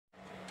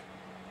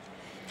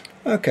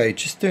Okay,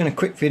 just doing a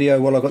quick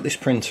video while I've got this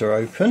printer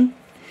open.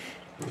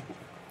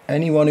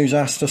 Anyone who's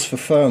asked us for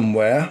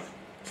firmware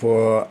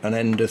for an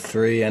Ender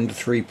 3, Ender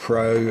 3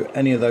 Pro,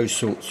 any of those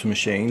sorts of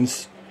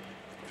machines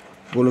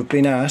will have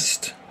been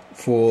asked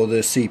for the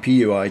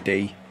CPU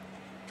ID.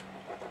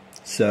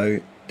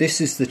 So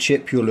this is the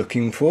chip you're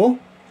looking for.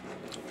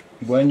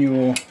 When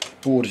your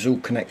board is all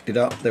connected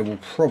up, there will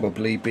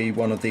probably be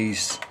one of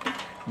these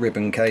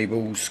ribbon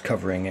cables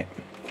covering it,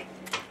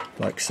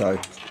 like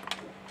so.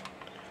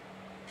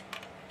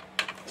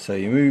 So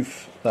you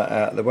move that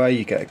out of the way,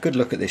 you get a good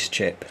look at this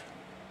chip.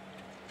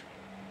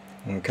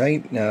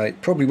 Okay, now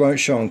it probably won't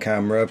show on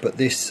camera, but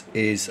this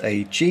is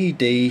a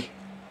GD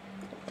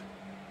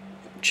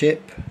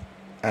chip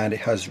and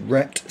it has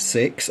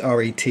RET6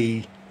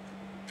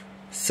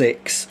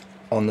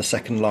 on the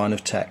second line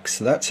of text.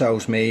 So that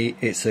tells me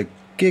it's a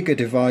Giga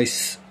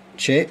device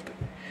chip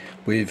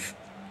with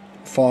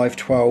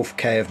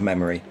 512K of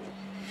memory.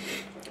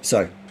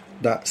 So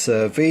that's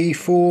a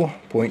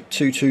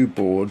v4.2.2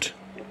 board.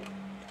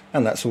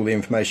 And that's all the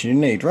information you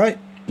need, right?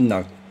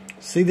 No.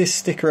 See this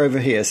sticker over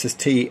here says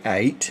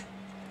T8.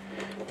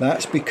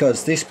 That's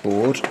because this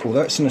board,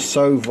 although it's an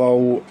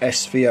Asovol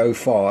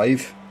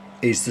SV05,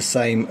 is the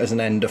same as an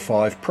Ender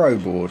 5 Pro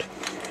board,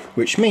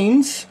 which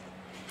means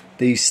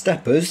these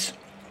steppers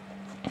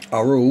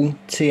are all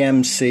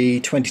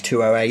TMC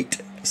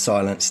 2208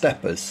 silent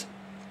steppers.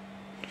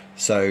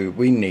 So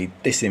we need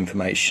this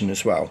information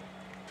as well.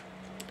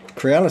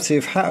 Creality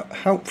have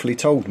helpfully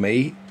told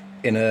me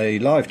in a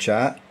live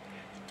chat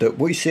that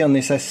what you see on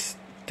this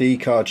SD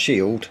card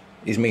shield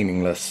is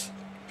meaningless,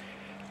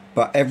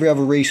 but every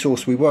other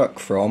resource we work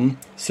from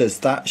says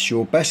that's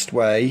your best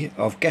way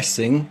of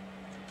guessing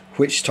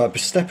which type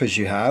of steppers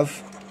you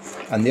have,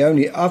 and the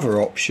only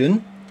other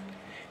option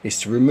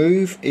is to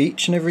remove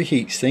each and every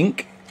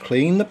heatsink,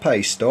 clean the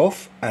paste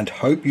off, and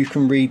hope you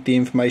can read the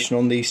information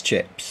on these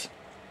chips.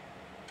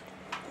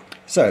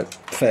 So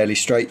fairly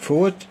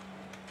straightforward,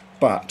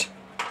 but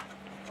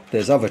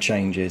there's other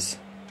changes.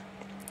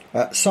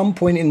 At some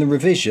point in the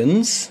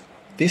revisions,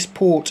 this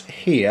port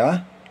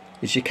here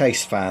is your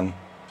case fan.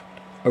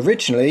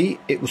 Originally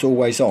it was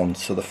always on,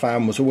 so the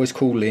fan was always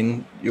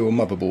cooling your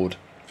motherboard.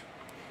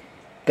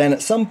 Then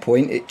at some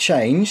point it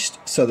changed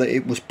so that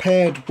it was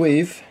paired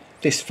with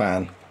this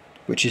fan,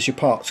 which is your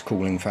parts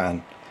cooling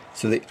fan.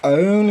 So the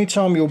only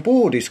time your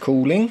board is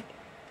cooling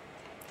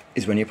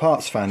is when your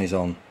parts fan is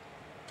on,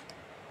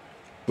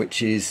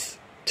 which is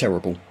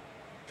terrible.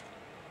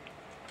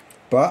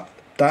 But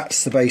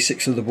that's the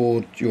basics of the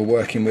board you're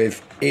working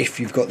with if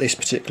you've got this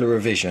particular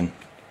revision.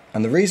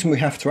 And the reason we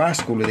have to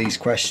ask all of these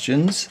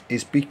questions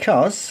is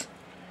because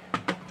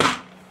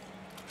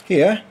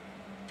here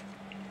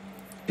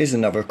is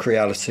another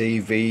Creality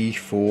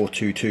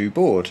v4.2.2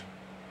 board.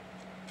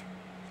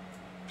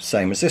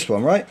 Same as this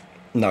one, right?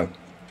 No.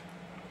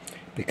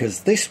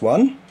 Because this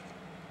one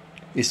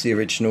is the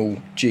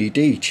original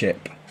GD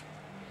chip.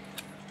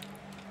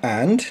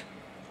 And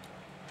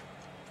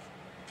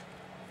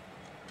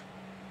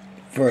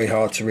very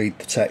hard to read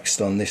the text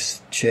on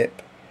this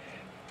chip,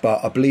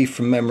 but I believe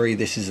from memory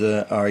this is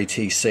a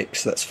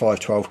RET6, that's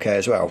 512K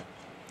as well.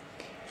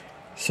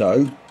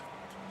 So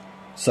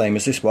same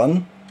as this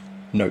one?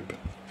 Nope,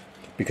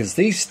 because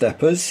these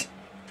steppers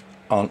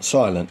aren't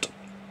silent.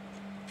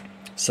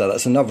 So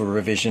that's another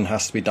revision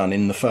has to be done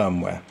in the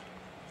firmware.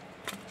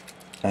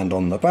 And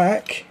on the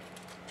back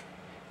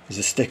is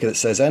a sticker that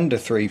says Ender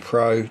 3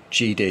 Pro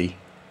GD.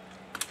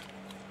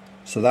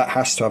 So that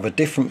has to have a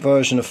different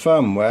version of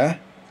firmware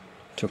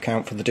to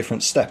account for the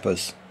different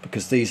steppers,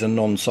 because these are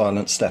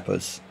non-silent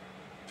steppers.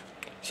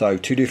 So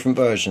two different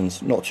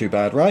versions, not too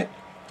bad, right?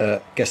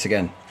 Guess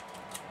again.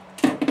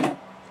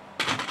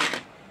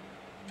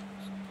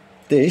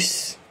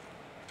 This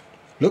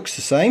looks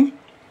the same,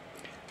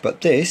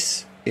 but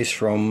this is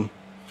from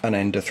an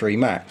Ender 3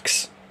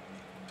 Max.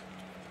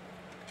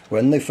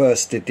 When they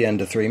first did the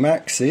Ender 3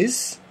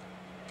 Maxes,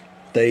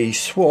 they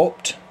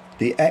swapped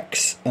the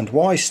X and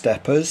Y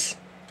steppers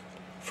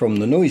from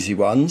the noisy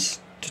ones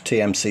to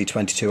TMC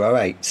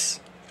 2208s.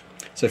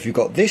 So if you've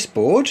got this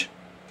board,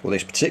 or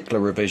this particular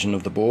revision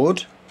of the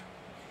board,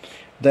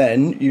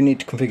 then you need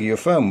to configure your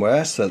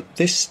firmware so that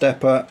this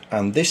stepper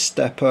and this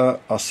stepper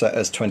are set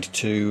as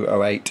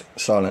 2208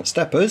 silent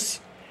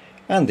steppers,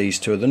 and these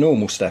two are the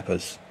normal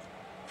steppers.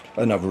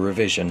 Another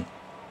revision.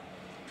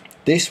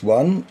 This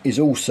one is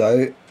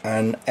also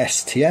an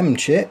STM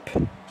chip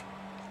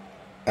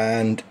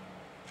and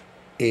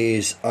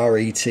is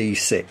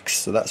RET6,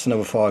 so that's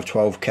another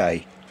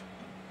 512K.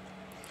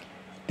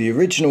 The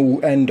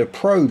original Ender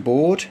Pro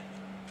board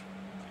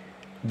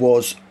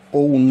was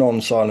all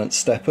non-silent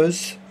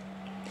steppers,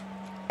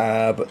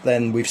 but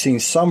then we've seen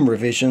some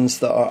revisions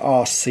that are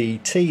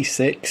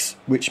RCT6,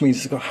 which means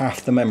it's got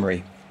half the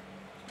memory.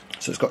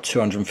 So it's got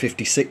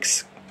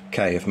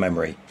 256K of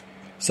memory.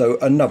 So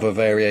another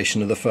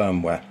variation of the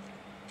firmware.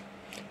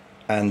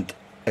 And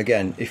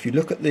again, if you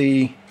look at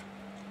the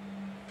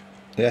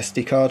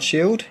SD card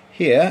shield,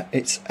 here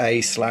it's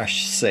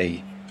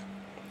A/C.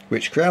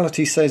 which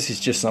Creality says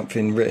is just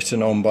something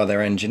written on by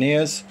their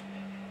engineers.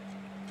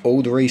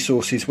 all the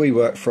resources we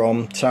work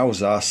from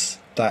tells us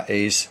that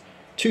is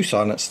 2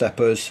 silent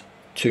steppers,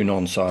 2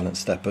 non-silent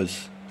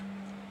steppers.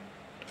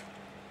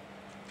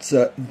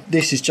 So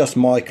this is just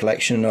my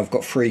collection. I've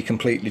got 3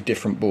 completely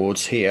different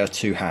boards here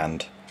to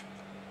hand.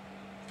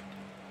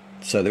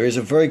 So there is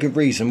a very good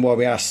reason why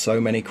we ask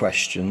so many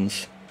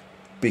questions,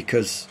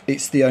 because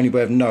it's the only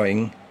way of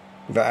knowing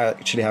without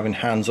actually having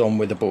hands-on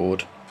with the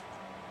board.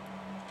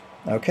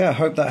 Okay, I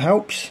hope that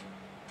helps.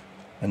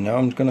 And now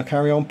I'm going to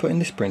carry on putting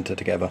this printer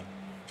together.